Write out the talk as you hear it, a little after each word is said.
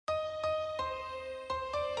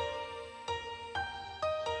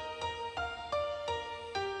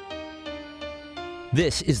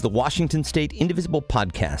This is the Washington State Indivisible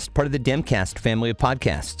Podcast, part of the Demcast family of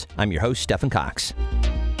podcasts. I'm your host, Stephen Cox.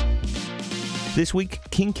 This week,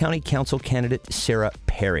 King County Council candidate Sarah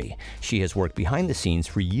Perry. She has worked behind the scenes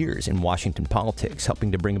for years in Washington politics,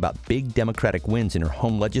 helping to bring about big Democratic wins in her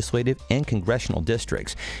home legislative and congressional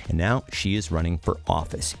districts. And now she is running for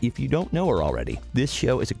office. If you don't know her already, this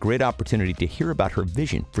show is a great opportunity to hear about her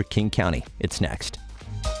vision for King County. It's next.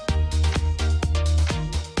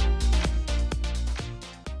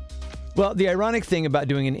 Well, the ironic thing about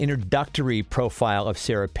doing an introductory profile of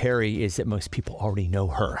Sarah Perry is that most people already know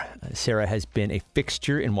her. Sarah has been a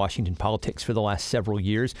fixture in Washington politics for the last several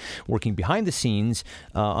years, working behind the scenes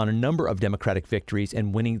on a number of Democratic victories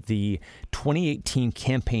and winning the 2018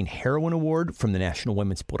 Campaign Heroine Award from the National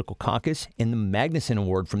Women's Political Caucus and the Magnuson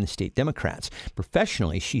Award from the state Democrats.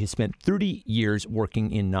 Professionally, she has spent 30 years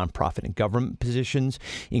working in nonprofit and government positions,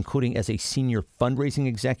 including as a senior fundraising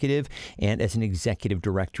executive and as an executive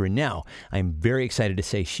director. And now, I'm very excited to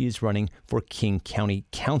say she is running for King County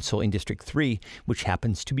Council in District 3, which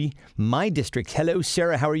happens to be my district. Hello,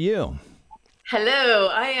 Sarah. How are you? Hello,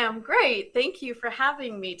 I am great. Thank you for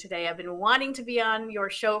having me today. I've been wanting to be on your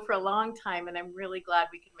show for a long time, and I'm really glad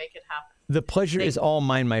we can make it happen. The pleasure is all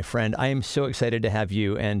mine, my friend. I am so excited to have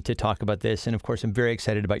you and to talk about this. And of course, I'm very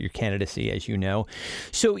excited about your candidacy, as you know.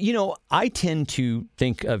 So, I tend to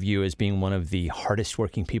think of you as being one of the hardest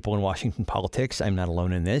working people in Washington politics. I'm not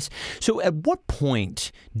alone in this. So at what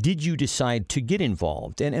point did you decide to get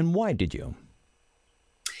involved and why did you?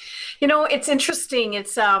 It's interesting.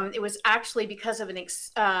 It was actually because of an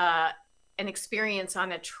experience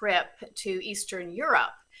on a trip to Eastern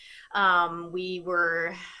Europe. We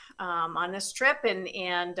were on this trip,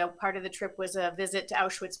 and part of the trip was a visit to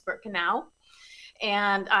Auschwitz-Birkenau.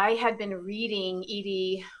 And I had been reading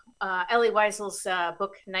Elie Wiesel's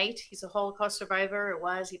book, Night. He's a Holocaust survivor.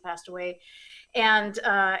 He passed away. And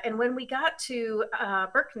when we got to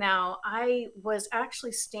Birkenau, I was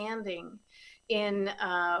actually standing in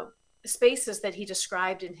spaces that he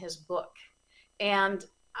described in his book. And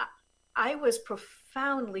I was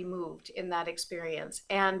profoundly moved in that experience.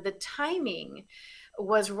 And the timing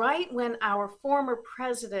was right when our former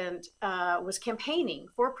president was campaigning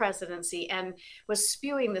for presidency and was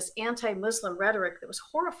spewing this anti-Muslim rhetoric that was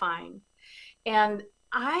horrifying. And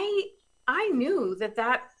I knew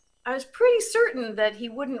that I was pretty certain that he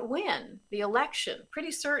wouldn't win the election,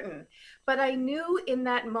 pretty certain. But I knew in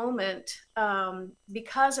that moment,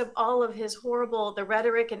 because of all of his the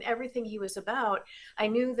rhetoric and everything he was about, I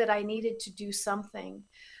knew that I needed to do something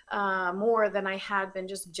more than I had been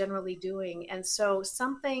just generally doing. And so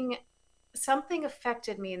something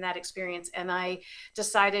affected me in that experience. And I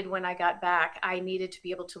decided when I got back, I needed to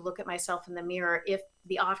be able to look at myself in the mirror. If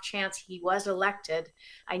the off chance he was elected,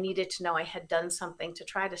 I needed to know I had done something to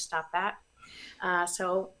try to stop that.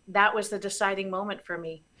 So that was the deciding moment for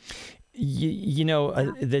me.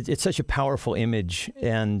 It's such a powerful image,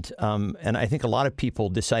 and I think a lot of people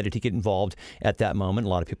decided to get involved at that moment. A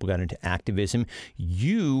lot of people got into activism.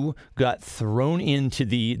 You got thrown into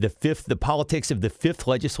the politics of the 5th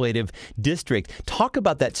legislative district. Talk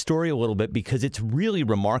about that story a little bit, because it's really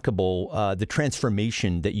remarkable, the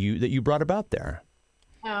transformation that you brought about there.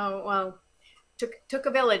 Oh, well, took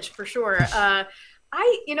a village for sure.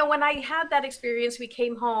 When I had that experience, we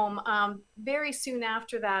came home. Very soon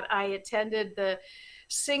after that, I attended the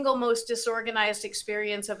single most disorganized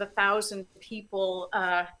experience of 1,000 people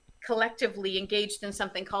collectively engaged in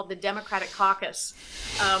something called the Democratic Caucus.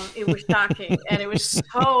 It was shocking, and it was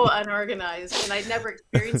so unorganized, and I'd never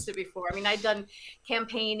experienced it before. I mean, I'd done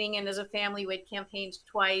campaigning, and as a family, we'd campaigned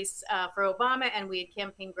twice for Obama, and we had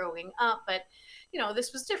campaigned growing up, but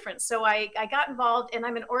this was different. So I got involved, and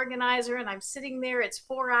I'm an organizer, and I'm sitting there. It's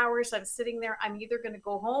 4 hours. I'm sitting there. I'm either going to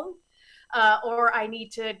go home or I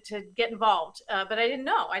need to get involved. But I didn't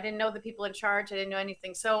know. I didn't know the people in charge. I didn't know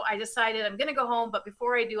anything. So I decided I'm going to go home. But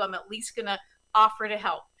before I do, I'm at least going to offer to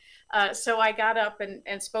help. So I got up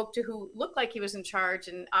and spoke to who looked like he was in charge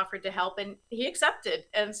and offered to help, and he accepted.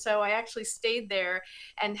 And so I actually stayed there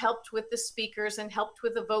and helped with the speakers and helped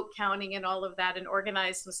with the vote counting and all of that and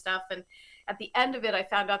organized some stuff. And at the end of it, I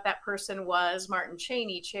found out that person was Martin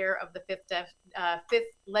Cheney, chair of the 5th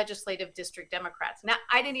Legislative District Democrats. Now,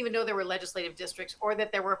 I didn't even know there were legislative districts, or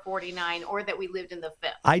that there were 49, or that we lived in the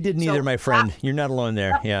 5th. I didn't either, my friend. You're not alone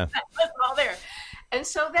there. Yeah. That's all there. And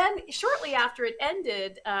so then shortly after it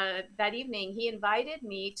ended that evening, he invited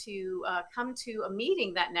me to come to a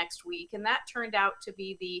meeting that next week. And that turned out to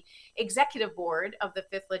be the executive board of the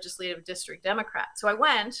 5th Legislative District Democrats. So I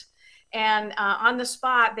went. And on the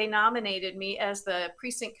spot, they nominated me as the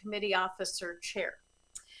precinct committee officer chair,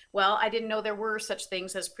 Well, I didn't know there were such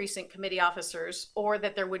things as precinct committee officers or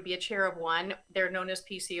that there would be a chair of one. They're known as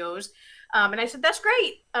PCOs. And I said, that's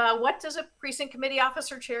great. What does a precinct committee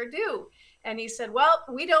officer chair do? And he said, well,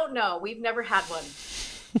 we don't know. We've never had one.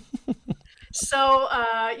 So,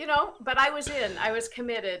 but I was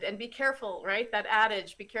committed, and be careful, right? That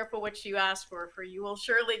adage, be careful what you ask for you will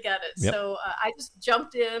surely get it. Yep. So I just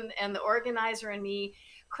jumped in, and the organizer and me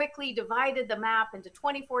quickly divided the map into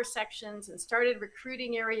 24 sections and started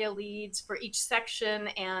recruiting area leads for each section.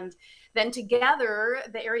 And then together,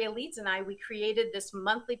 the area leads and we created this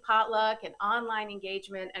monthly potluck and online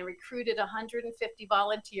engagement and recruited 150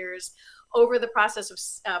 volunteers over the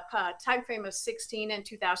process of time frame of 16 and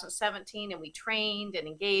 2017. And we trained and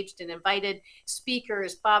engaged and invited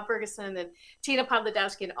speakers, Bob Ferguson and Tina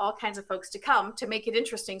Podladowski and all kinds of folks to come to make it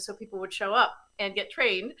interesting so people would show up and get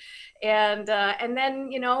trained. And then,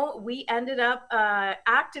 we ended up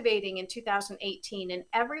activating in 2018, and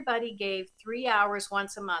everybody gave 3 hours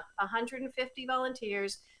once a month, 150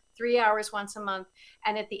 volunteers, 3 hours once a month.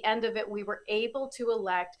 And at the end of it, we were able to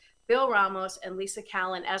elect Bill Ramos and Lisa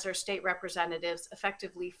Callan as our state representatives,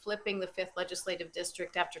 effectively flipping the 5th Legislative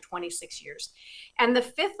District after 26 years. And the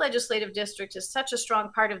 5th Legislative District is such a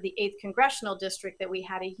strong part of the 8th Congressional District that we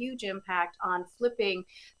had a huge impact on flipping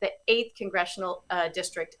the 8th Congressional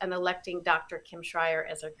District and electing Dr. Kim Schreier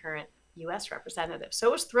as our current U.S. representative. So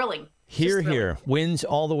it was thrilling. Here. Wins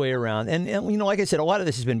all the way around. And, like I said, a lot of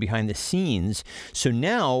this has been behind the scenes. So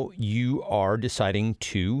now you are deciding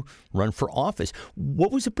to run for office.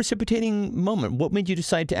 What was the precipitating moment? What made you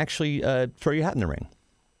decide to actually throw your hat in the ring?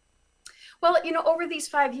 Well, over these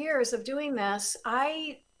 5 years of doing this,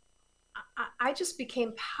 I just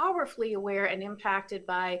became powerfully aware and impacted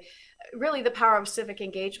by really the power of civic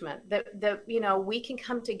engagement, that we can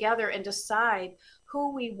come together and decide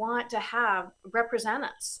who we want to have represent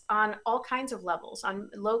us on all kinds of levels, on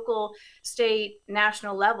local, state,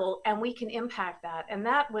 national level, and we can impact that. And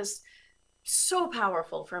that was so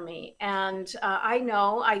powerful for me. And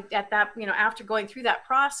after going through that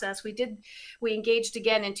process, we engaged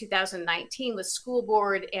again in 2019 with school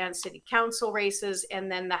board and city council races, and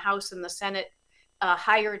then the House and the Senate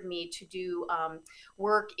hired me to do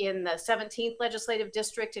work in the 17th Legislative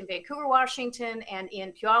District in Vancouver, Washington, and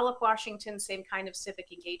in Puyallup, Washington, same kind of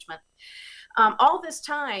civic engagement. All this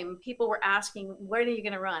time, people were asking, when are you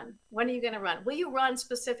going to run? When are you going to run? Will you run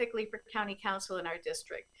specifically for county council in our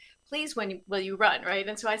district? Please, will you run, right?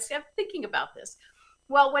 And so I said, I'm thinking about this.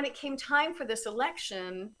 Well, when it came time for this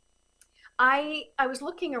election, I was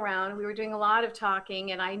looking around, we were doing a lot of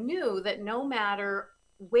talking, and I knew that no matter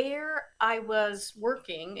where I was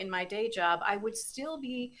working in my day job, I would still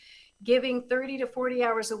be giving 30 to 40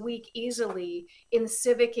 hours a week easily in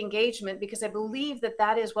civic engagement, because I believe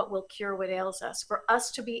that is what will cure what ails us, for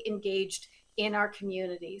us to be engaged in our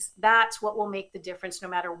communities. That's what will make the difference no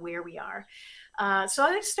matter where we are. So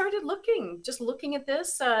I started looking at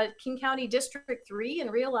this King County District 3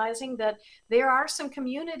 and realizing that there are some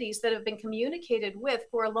communities that have been communicated with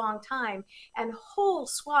for a long time, and whole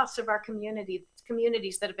swaths of our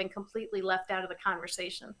communities that have been completely left out of the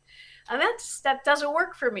conversation. And that doesn't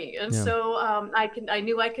work for me. And so I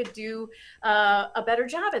knew I could do a better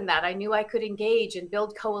job in that. I knew I could engage and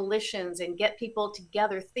build coalitions and get people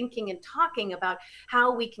together thinking and talking about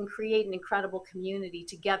how we can create an incredible community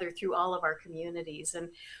together through all of our communities. And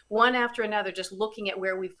one after another, just looking at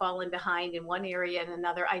where we've fallen behind in one area and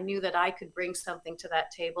another, I knew that I could bring something to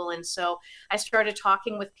that table. And so I started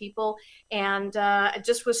talking with people, and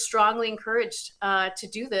just was strongly encouraged to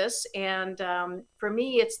do this. And for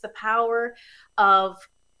me, it's the power of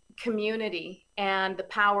community and the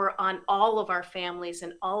power on all of our families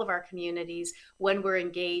and all of our communities when we're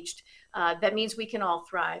engaged. That means we can all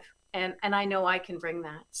thrive. And I know I can bring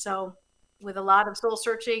that. So with a lot of soul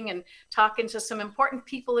searching and talking to some important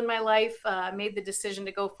people in my life, I made the decision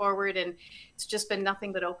to go forward, and it's just been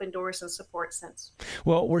nothing but open doors and support since.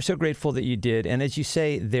 Well, we're so grateful that you did. And as you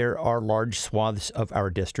say, there are large swaths of our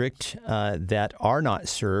district that are not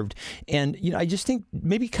served. And, I just think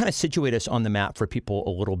maybe kind of situate us on the map for people a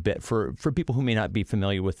little bit, for people who may not be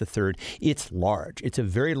familiar with the 3rd. It's large. It's a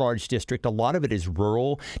very large district. A lot of it is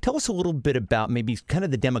rural. Tell us a little bit about maybe kind of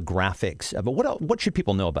the demographics of it. What should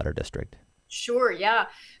people know about our district? Sure. Yeah.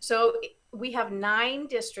 So we have 9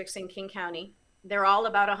 districts in King County. They're all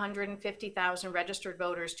about 150,000 registered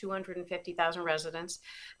voters, 250,000 residents.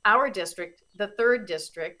 Our district, the 3rd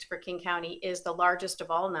district for King County, is the largest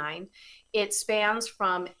of all 9. It spans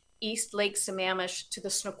from East Lake Sammamish to the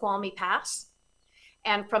Snoqualmie Pass,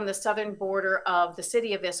 and from the southern border of the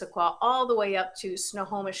city of Issaquah all the way up to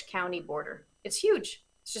Snohomish County border. It's huge.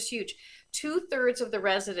 It's just huge. 2/3 of the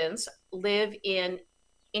residents live in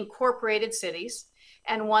incorporated cities,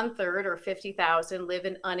 and 1/3 or 50,000 live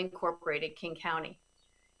in unincorporated King County.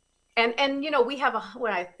 And we have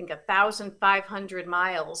I think 1,500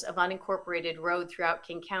 miles of unincorporated road throughout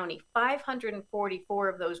King County. 544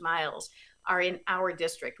 of those miles are in our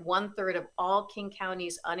district. 1/3 of all King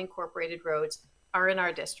County's unincorporated roads are in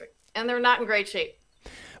our district, and they're not in great shape.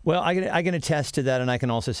 Well, I can attest to that, and I can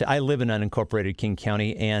also say I live in unincorporated King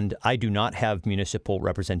County, and I do not have municipal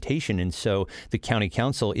representation, and so the county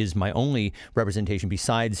council is my only representation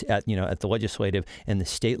besides at the legislative and the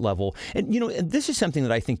state level. And and this is something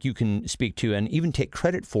that I think you can speak to and even take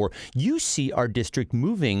credit for. You see our district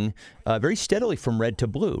moving very steadily from red to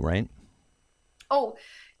blue, right? Oh,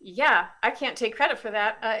 yeah, I can't take credit for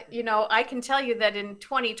that. I can tell you that in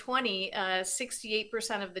 2020,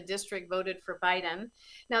 68% of the district voted for Biden.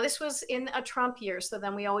 Now, this was in a Trump year, so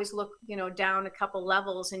then we always look, down a couple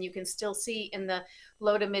levels, and you can still see in the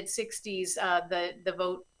low to mid 60s, the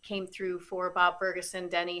vote came through for Bob Ferguson,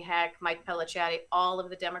 Denny Heck, Mike Pellicciati. All of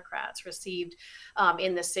the Democrats received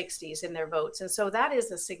in the 60s in their votes. And so that is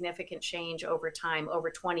a significant change over time, over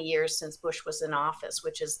 20 years since Bush was in office,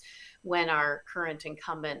 which is when our current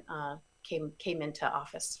incumbent came into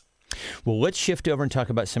office. Well, let's shift over and talk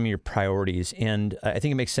about some of your priorities. And I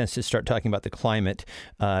think it makes sense to start talking about the climate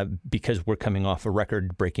because we're coming off a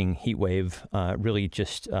record-breaking heat wave, really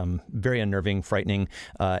just very unnerving, frightening,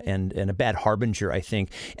 and a bad harbinger, I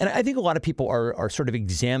think. And I think a lot of people are sort of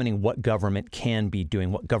examining what government can be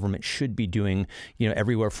doing, what government should be doing,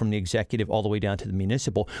 everywhere from the executive all the way down to the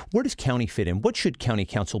municipal. Where does county fit in? What should county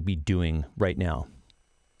council be doing right now?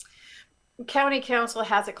 County council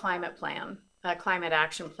has a climate plan. A climate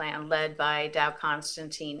action plan led by Dow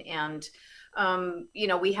Constantine. And,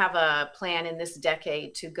 we have a plan in this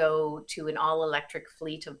decade to go to an all-electric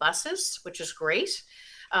fleet of buses, which is great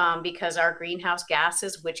because our greenhouse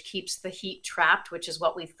gases, which keeps the heat trapped, which is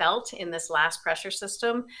what we felt in this last pressure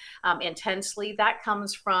system intensely, that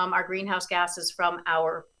comes from our greenhouse gases from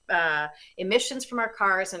our emissions from our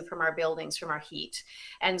cars and from our buildings, from our heat,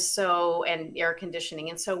 and air conditioning.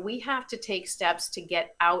 And so we have to take steps to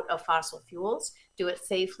get out of fossil fuels, do it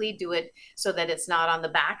safely, do it so that it's not on the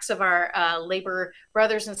backs of our labor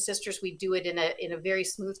brothers and sisters. We do it in a very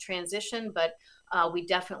smooth transition, but we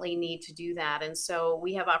definitely need to do that. And so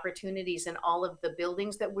we have opportunities in all of the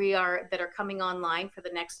buildings that are coming online for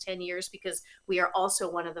the next 10 years, because we are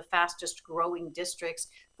also one of the fastest growing districts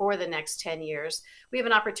for the next 10 years. We have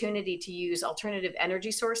an opportunity to use alternative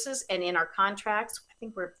energy sources. And in our contracts, I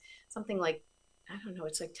think we're something like,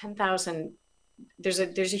 it's like 10,000. There's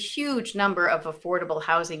a huge number of affordable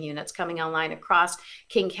housing units coming online across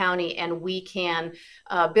King County, and we can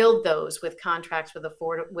build those with contracts with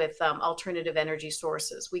alternative energy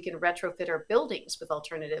sources. We can retrofit our buildings with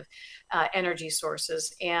alternative energy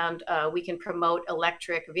sources, and we can promote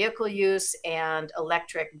electric vehicle use and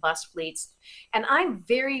electric bus fleets. And I'm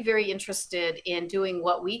very, very interested in doing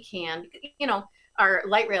what we can. Our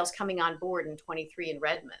light rail's coming on board in 23 in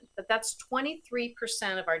Redmond, but that's 23%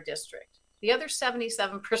 of our district. The other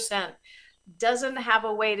 77% doesn't have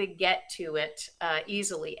a way to get to it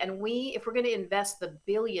easily. And if we're going to invest the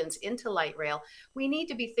billions into light rail, we need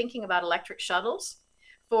to be thinking about electric shuttles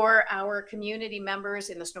for our community members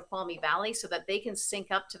in the Snoqualmie Valley so that they can sync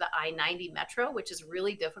up to the I-90 Metro, which is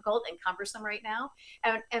really difficult and cumbersome right now.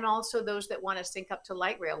 And also those that want to sync up to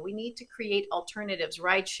light rail. We need to create alternatives,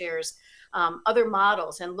 ride shares, other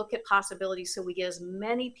models, and look at possibilities so we get as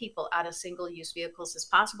many people out of single-use vehicles as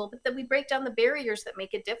possible, but then we break down the barriers that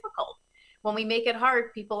make it difficult. When we make it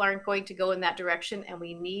hard, people aren't going to go in that direction, and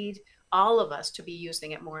we need all of us to be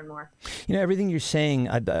using it more and more. Everything you're saying,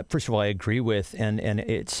 first of all, I agree with, and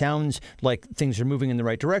it sounds like things are moving in the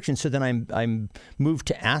right direction. So then I'm moved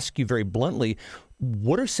to ask you very bluntly,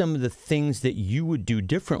 what are some of the things that you would do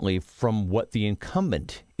differently from what the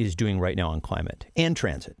incumbent is doing right now on climate and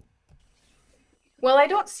transit? Well, I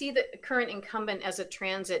don't see the current incumbent as a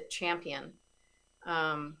transit champion.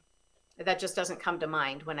 That just doesn't come to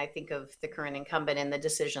mind when I think of the current incumbent and the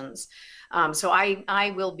decisions. So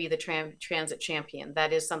I will be the transit champion.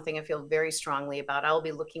 That is something I feel very strongly about. I'll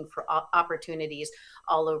be looking for opportunities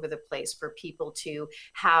all over the place for people to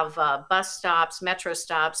have bus stops, metro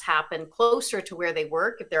stops happen closer to where they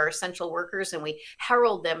work if there are essential workers, and we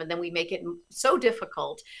herald them, and then we make it so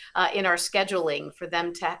difficult in our scheduling for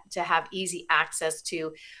them to have easy access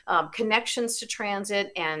to connections to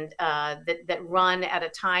transit and that run at a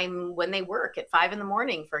time when they work at 5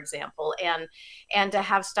 a.m, for example, and to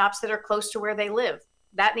have stops that are close to where they live.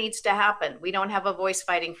 That needs to happen. We don't have a voice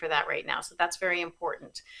fighting for that right now. So that's very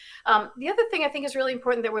important. The other thing I think is really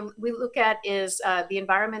important that we look at is the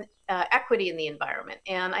environment, equity in the environment.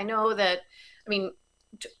 And I know that,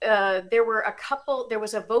 there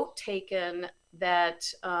was a vote taken that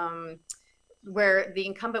where the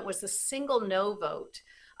incumbent was the single no vote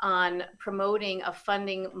on promoting a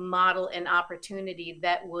funding model and opportunity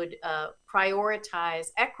that would prioritize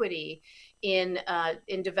equity in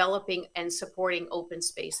developing and supporting open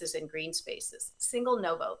spaces and green spaces. Single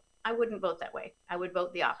no vote. I wouldn't vote that way. I would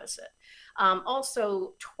vote the opposite.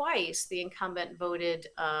 Also, twice the incumbent voted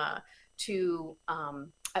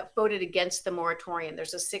against the moratorium.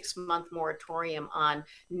 There's a 6-month moratorium on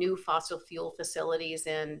new fossil fuel facilities,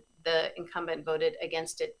 and the incumbent voted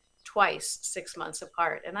against it twice, 6 months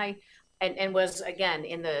apart. And was again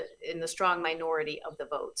in the strong minority of the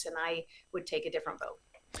votes. And I would take a different vote.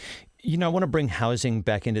 I want to bring housing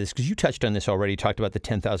back into this because you touched on this already. You talked about the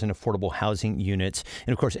 10,000 affordable housing units.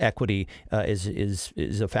 And of course, equity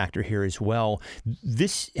is a factor here as well.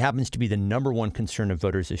 This happens to be the number one concern of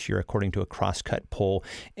voters this year, according to a Crosscut poll.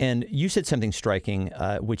 And you said something striking,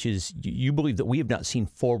 which is you believe that we have not seen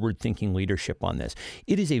forward-thinking leadership on this.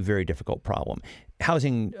 It is a very difficult problem.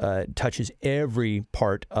 Housing touches every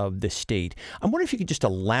part of the state. I'm wondering if you could just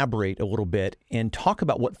elaborate a little bit and talk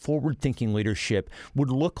about what forward-thinking leadership would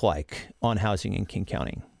look like on housing in King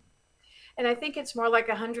County. And I think it's more like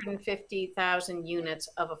 150,000 units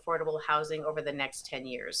of affordable housing over the next 10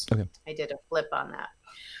 years. Okay. I did a flip on that.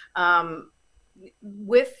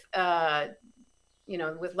 With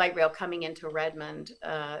light rail coming into Redmond,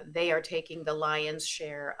 they are taking the lion's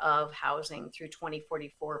share of housing through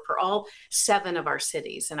 2044 for all 7 of our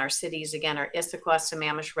cities. And our cities, again, are Issaquah,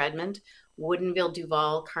 Sammamish, Redmond, Woodinville,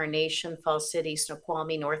 Duval, Carnation, Falls City,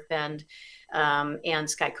 Snoqualmie, North Bend, and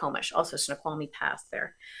Skykomish, also Snoqualmie Pass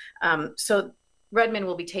there. So Redmond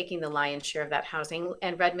will be taking the lion's share of that housing,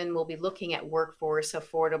 and Redmond will be looking at workforce,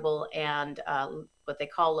 affordable, and what they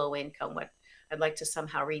call low income, what I'd like to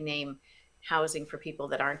somehow rename housing for people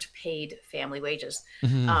that aren't paid family wages.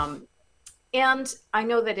 Mm-hmm. And I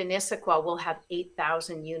know that in Issaquah, we'll have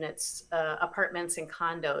 8,000 units, apartments and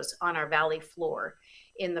condos on our valley floor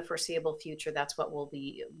in the foreseeable future. That's what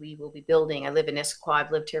we will be building. I live in Issaquah.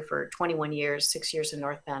 I've lived here for 21 years, 6 years in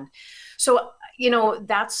North Bend. So,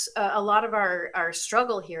 that's a lot of our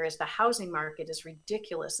struggle here is the housing market is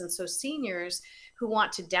ridiculous. And so seniors who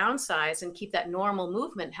want to downsize and keep that normal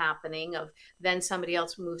movement happening of then somebody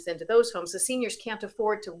else moves into those homes, the seniors can't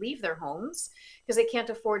afford to leave their homes because they can't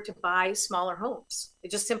afford to buy smaller homes.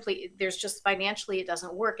 There's just financially, it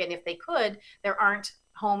doesn't work. And if they could, there aren't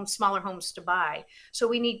smaller homes to buy. So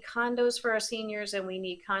we need condos for our seniors, and we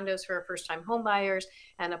need condos for our first-time home buyers,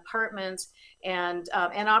 and apartments, and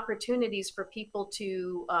opportunities for people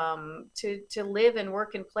to live and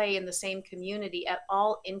work and play in the same community at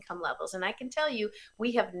all income levels. And I can tell you,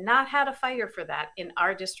 we have not had a fighter for that in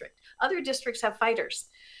our district. Other districts have fighters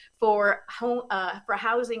for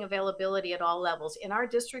housing availability at all levels. In our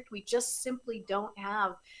district, we just simply don't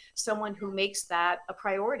have someone who makes that a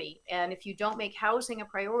priority. And if you don't make housing a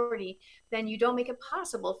priority, then you don't make it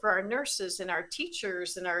possible for our nurses and our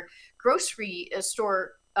teachers and our grocery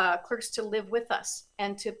store clerks to live with us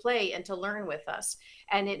and to play and to learn with us.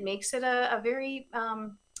 And it makes it a very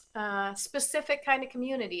specific kind of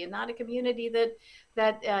community, and not a community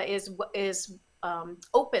that is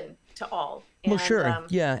open to all. Well, sure.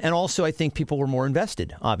 Yeah. And also, I think people were more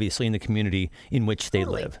invested, obviously, in the community in which they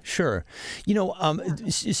live. Sure.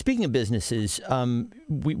 Speaking of businesses,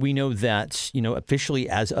 we know that, officially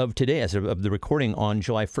as of today, as of the recording on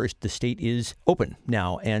July 1st, the state is open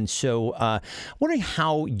now. And so wondering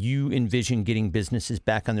how you envision getting businesses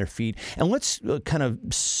back on their feet. And let's kind of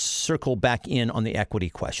circle back in on the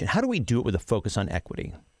equity question. How do we do it with a focus on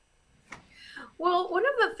equity? Well, one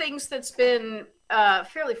of the things that's been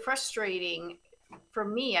fairly frustrating for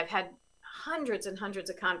me, I've had hundreds and hundreds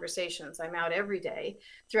of conversations. I'm out every day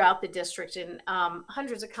throughout the district, and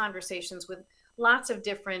hundreds of conversations with lots of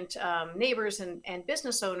different neighbors and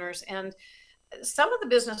business owners. And some of the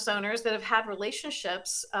business owners that have had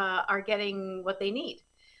relationships are getting what they need.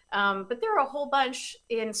 But there are a whole bunch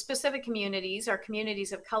in specific communities, our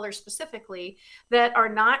communities of color specifically, that are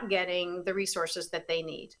not getting the resources that they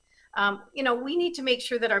need. We need to make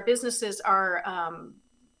sure that our businesses are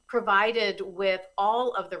provided with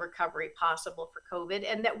all of the recovery possible for COVID,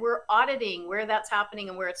 and that we're auditing where that's happening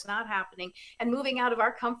and where it's not happening, and moving out of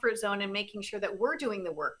our comfort zone and making sure that we're doing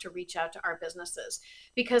the work to reach out to our businesses.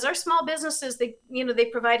 Because our small businesses, they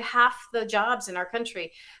provide half the jobs in our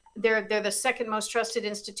country. They're the second most trusted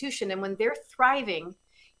institution, and when they're thriving,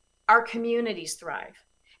 our communities thrive.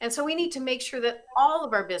 And so we need to make sure that all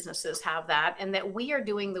of our businesses have that, and that we are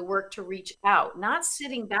doing the work to reach out, not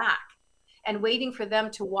sitting back and waiting for them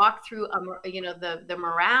to walk through, the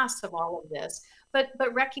morass of all of this. But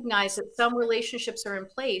recognize that some relationships are in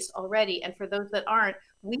place already, and for those that aren't,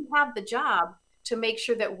 we have the job to make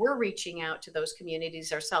sure that we're reaching out to those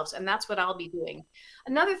communities ourselves, and that's what I'll be doing.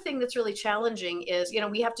 Another thing that's really challenging is,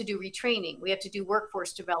 we have to do retraining, we have to do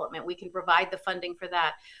workforce development. We can provide the funding for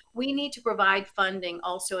that. We need to provide funding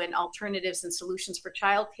also in alternatives and solutions for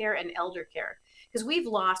childcare and elder care, because we've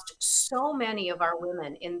lost so many of our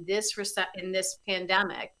women in this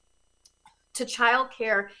pandemic to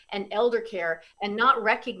childcare and elder care, and not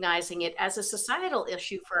recognizing it as a societal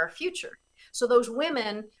issue for our future. So those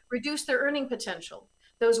women reduce their earning potential.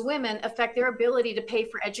 Those women affect their ability to pay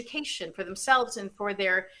for education for themselves and for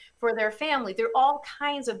their family. There are all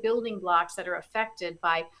kinds of building blocks that are affected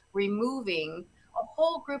by removing a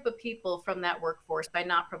whole group of people from that workforce by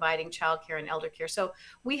not providing childcare and elder care. So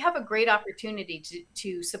we have a great opportunity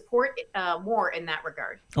to support more in that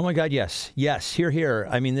regard. Oh my God, yes, here, here.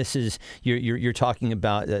 I mean, this is you're talking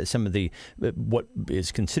about some of the what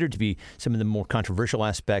is considered to be some of the more controversial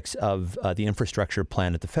aspects of the infrastructure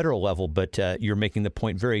plan at the federal level, but you're making the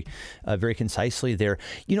point very, very concisely there.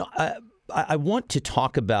 I want to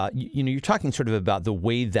talk about, you're talking sort of about the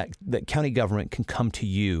way that county government can come to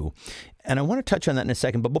you. And I want to touch on that in a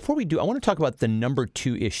second. But before we do, I want to talk about the number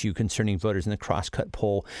 2 issue concerning voters in the Crosscut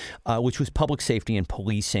poll, which was public safety and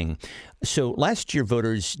policing. So last year,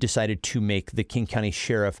 voters decided to make the King County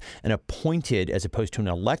Sheriff an appointed as opposed to an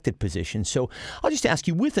elected position. So I'll just ask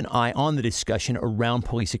you, with an eye on the discussion around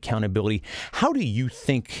police accountability, how do you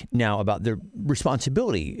think now about the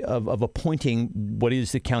responsibility of appointing what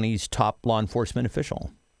is the county's top law enforcement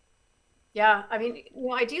official? Yeah, I mean,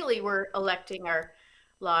 ideally, we're electing our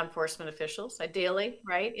law enforcement officials, ideally,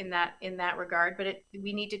 right, in that regard. But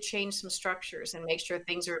we need to change some structures and make sure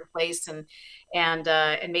things are in place,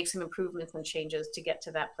 and make some improvements and changes to get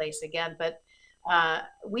to that place again. But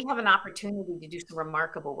we have an opportunity to do some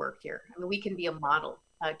remarkable work here. I mean, we can be a model.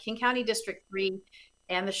 King County District 3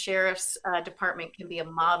 and the Sheriff's Department can be a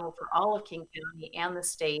model for all of King County and the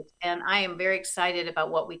state. And I am very excited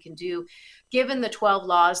about what we can do, given the 12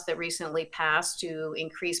 laws that recently passed to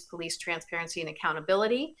increase police transparency and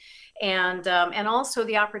accountability, and also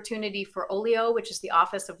the opportunity for OLEO, which is the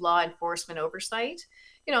Office of Law Enforcement Oversight.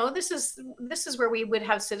 This is where we would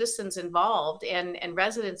have citizens involved and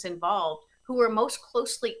residents involved who are most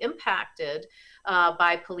closely impacted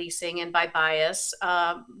by policing and by bias,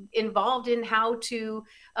 involved in how to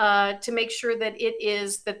make sure that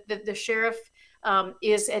the sheriff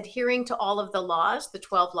is adhering to all of the laws, the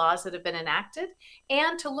 12 laws that have been enacted,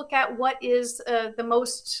 and to look at what is the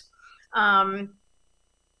most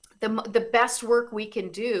the best work we can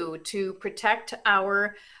do to protect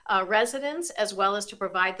our residents, as well as to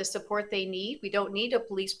provide the support they need. We don't need a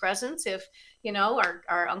police presence if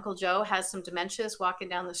our Uncle Joe has some dementia walking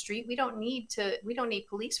down the street. We don't need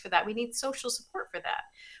police for that. We need social support for that.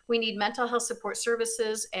 We need mental health support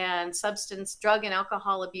services and substance, drug, and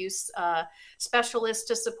alcohol abuse specialists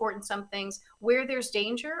to support in some things. Where there's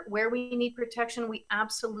danger, where we need protection, we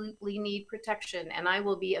absolutely need protection. And I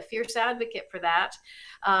will be a fierce advocate for that,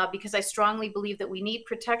 because I strongly believe that we need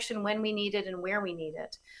protection when we need it and where we need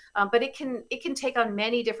it. But it can take on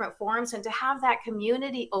many different forms, and to have that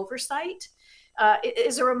community oversight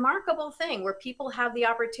is a remarkable thing, where people have the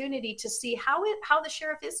opportunity to see how the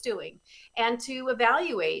sheriff is doing, and to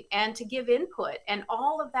evaluate and to give input. And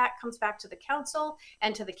all of that comes back to the council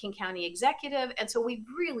and to the King County executive. And so we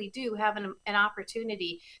really do have an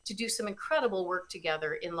opportunity to do some incredible work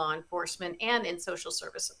together in law enforcement and in social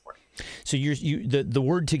service support. So the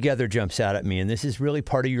word "together" jumps out at me, and this is really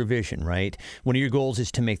part of your vision, right? One of your goals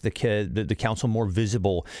is to make the council more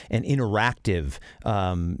visible and interactive,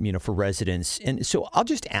 for residents. And so I'll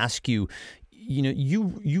just ask you,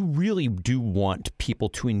 you really do want people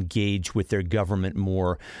to engage with their government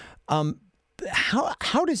more.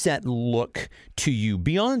 How does that look to you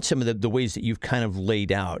beyond some of the ways that you've kind of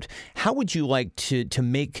laid out? How would you like to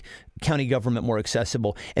make county government more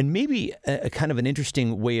accessible? And maybe a kind of an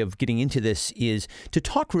interesting way of getting into this is to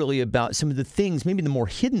talk really about some of the things, maybe the more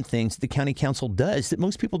hidden things that the county council does that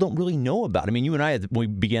most people don't really know about. I mean, you and I, when we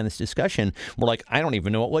began this discussion, we're like, I don't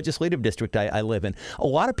even know what legislative district I live in. A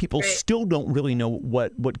lot of people still don't really know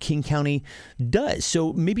what King County does.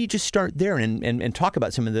 So maybe just start there and talk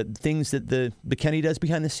about some of the things that the county does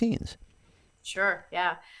behind the scenes. Sure.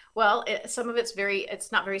 Yeah. Well, some of it's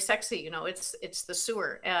not very sexy. It's the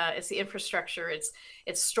sewer, it's the infrastructure, it's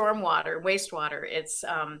stormwater, wastewater, it's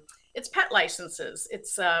pet licenses,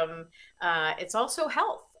 it's also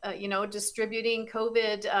health. distributing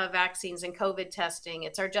COVID vaccines and COVID testing.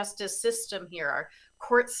 It's our justice system here, our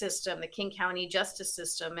court system, the King County justice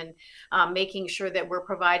system, and making sure that we're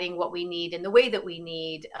providing what we need in the way that we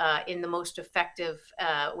need in the most effective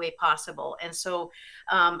way possible. And so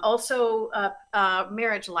also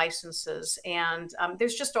marriage licenses. And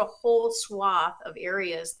there's just a whole swath of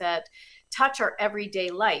areas that touch our everyday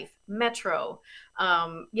life. Metro,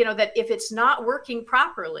 that if it's not working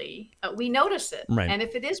properly, we notice it. Right. And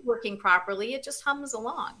if it is working properly, it just hums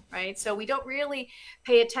along, right? So we don't really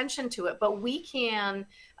pay attention to it, but we can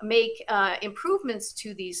make improvements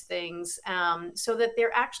to these things so that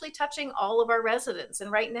they're actually touching all of our residents.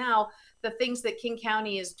 And right now, the things that King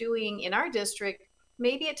County is doing in our district,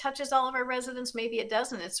 maybe it touches all of our residents, maybe it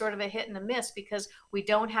doesn't. It's sort of a hit and a miss because we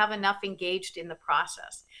don't have enough engaged in the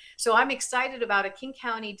process. So I'm excited about a King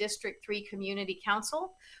County District 3 Community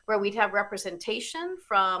Council where we'd have representation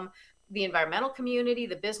from the environmental community,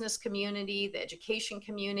 the business community, the education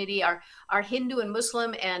community, our Hindu and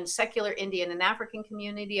Muslim and secular Indian and African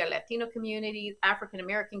community, our Latino community, African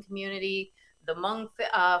American community, the Hmong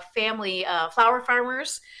family flower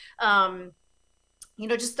farmers,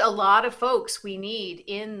 just a lot of folks we need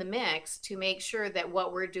in the mix to make sure that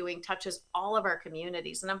what we're doing touches all of our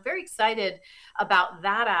communities. And I'm very excited about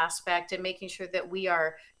that aspect and making sure that we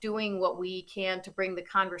are doing what we can to bring the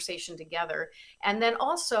conversation together. And then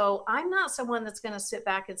also, I'm not someone that's going to sit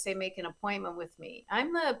back and say, make an appointment with me.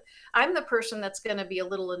 I'm the person that's going to be a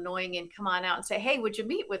little annoying and come on out and say, hey, would you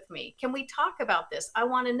meet with me? Can we talk about this? I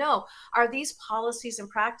want to know, are these policies and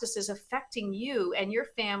practices affecting you and your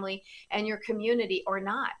family and your community or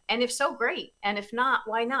not? And if so, great. And if not,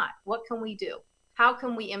 why not? What can we do? How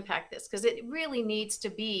can we impact this? Because it really needs to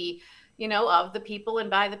be of the people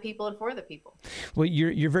and by the people and for the people. Well,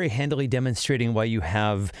 you're very handily demonstrating why you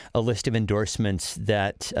have a list of endorsements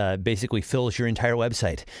that basically fills your entire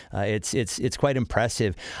website. It's quite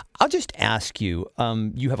impressive. I'll just ask you,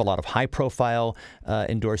 you have a lot of high profile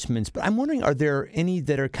endorsements, but I'm wondering, are there any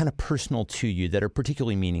that are kind of personal to you that are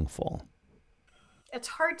particularly meaningful? It's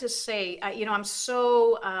hard to say. I'm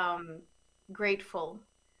so grateful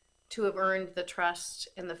to have earned the trust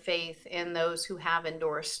and the faith in those who have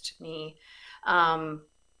endorsed me. I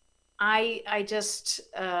just,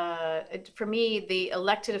 for me, the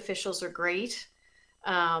elected officials are great.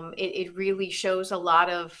 It really shows a lot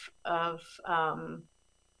of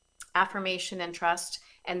affirmation and trust,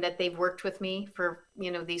 and that they've worked with me for,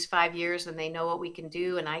 these 5 years, and they know what we can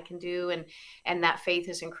do and I can do. And that faith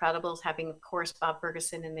is incredible. Having, of course, Bob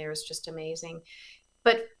Ferguson in there is just amazing.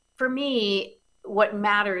 But for me, what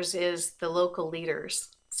matters is the local leaders,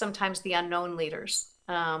 sometimes the unknown leaders,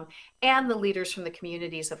 and the leaders from the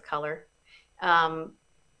communities of color.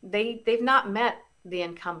 They've not met the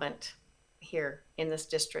incumbent here in this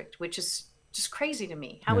district, which is just crazy to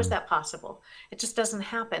me. How is that possible? It just doesn't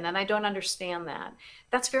happen. And I don't understand that.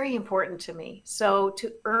 That's very important to me. So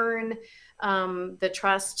to earn the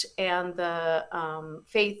trust and the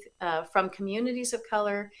faith from communities of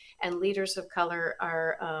color and leaders of color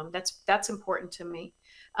are that's important to me.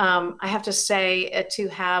 I have to say to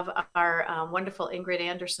have our wonderful Ingrid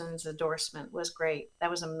Anderson's endorsement was great.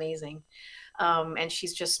 That was amazing. And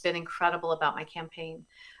she's just been incredible about my campaign.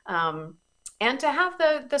 And to have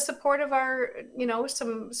the support of our,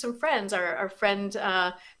 some friends, our friends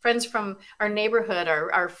from our neighborhood,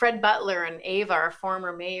 our Fred Butler and Ava, our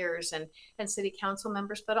former mayors and city council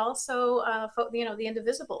members, but also, the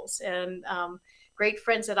Indivisibles and great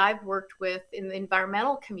friends that I've worked with in the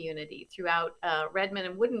environmental community throughout Redmond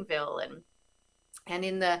and Woodinville and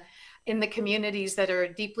in the communities that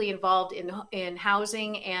are deeply involved in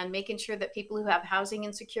housing and making sure that people who have housing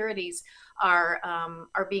insecurities are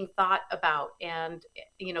being thought about, and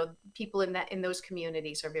people in those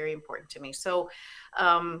communities are very important to me. So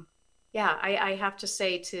I have to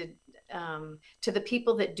say to the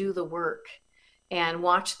people that do the work and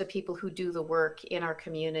watch the people who do the work in our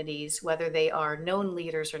communities, whether they are known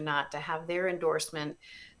leaders or not, to have their endorsement,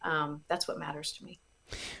 that's what matters to me.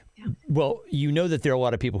 Yeah. Well, that there are a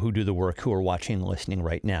lot of people who do the work who are watching and listening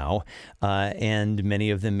right now, and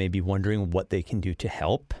many of them may be wondering what they can do to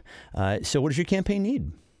help. So what does your campaign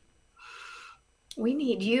need? We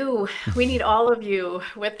need you. We need all of you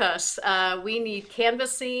with us. We need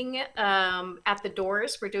canvassing at the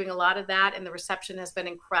doors. We're doing a lot of that, and the reception has been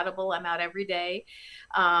incredible. I'm out every day.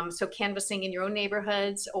 So canvassing in your own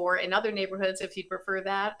neighborhoods or in other neighborhoods, if you'd prefer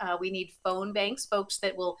that. We need phone banks, folks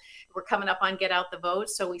that we're coming up on Get Out the Vote.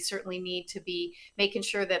 So we certainly need to be making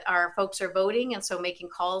sure that our folks are voting. And so making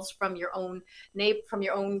calls from your own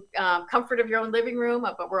comfort of your own living room.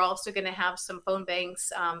 But we're also going to have some phone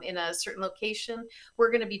banks in a certain location information.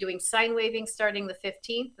 We're going to be doing sign waving starting the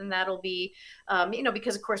 15th, and that'll be,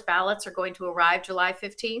 because of course ballots are going to arrive July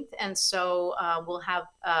 15th. And so we'll have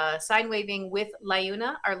sign waving with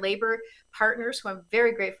LIUNA, our labor partners, who I'm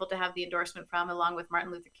very grateful to have the endorsement from, along with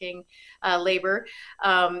Martin Luther King Labor.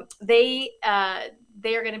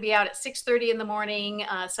 They are going to be out at 6:30 in the morning,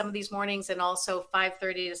 some of these mornings, and also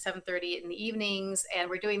 5:30 to 7:30 in the evenings. And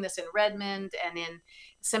we're doing this in Redmond and in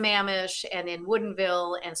Sammamish and in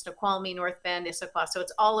Woodinville and Snoqualmie, North Bend, Issaquah. So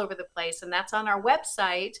it's all over the place. And that's on our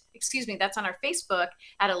website, that's on our Facebook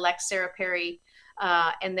at Elect Sarah Perry.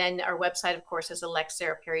 And then our website, of course, is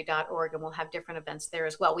electsarahperry.org, and we'll have different events there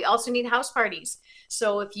as well. We also need house parties.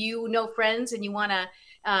 So if you know friends and you want to,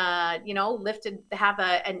 have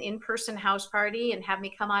an in-person house party and have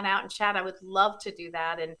me come on out and chat, I would love to do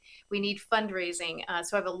that. And we need fundraising.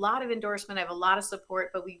 So I have a lot of endorsement. I have a lot of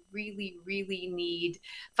support, but we really, really need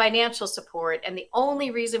financial support. And the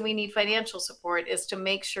only reason we need financial support is to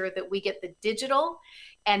make sure that we get the digital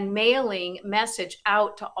and mailing message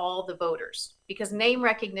out to all the voters, because name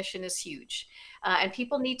recognition is huge. And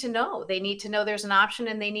people need to know. They need to know there's an option,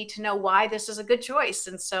 and they need to know why this is a good choice.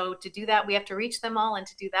 And so to do that, we have to reach them all. And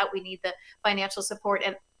to do that, we need the financial support.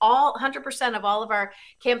 And 100% of all of our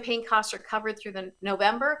campaign costs are covered through the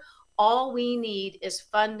November. All we need is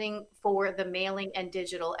funding for the mailing and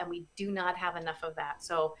digital, and we do not have enough of that.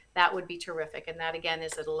 So that would be terrific. And that, again,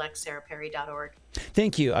 is at electsarahperry.org.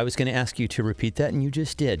 Thank you. I was going to ask you to repeat that, and you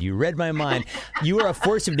just did. You read my mind. You are a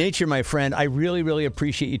force of nature, my friend. I really, really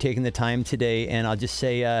appreciate you taking the time today. And I'll just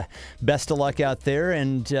say best of luck out there,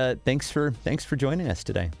 and thanks for joining us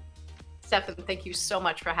today. Stephan, thank you so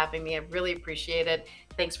much for having me. I really appreciate it.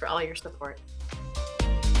 Thanks for all your support.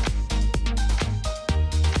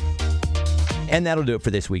 And that'll do it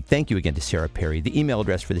for this week. Thank you again to Sarah Perry. The email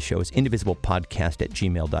address for the show is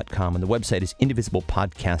indivisiblepodcast@gmail.com, and the website is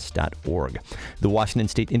indivisiblepodcast.org. The Washington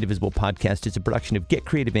State Indivisible Podcast is a production of Get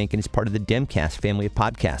Creative Inc. and is part of the Demcast family of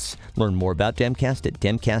podcasts. Learn more about Demcast at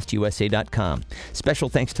demcastusa.com. Special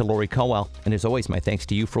thanks to Lori Caldwell, and as always, my thanks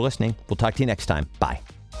to you for listening. We'll talk to you next time. Bye.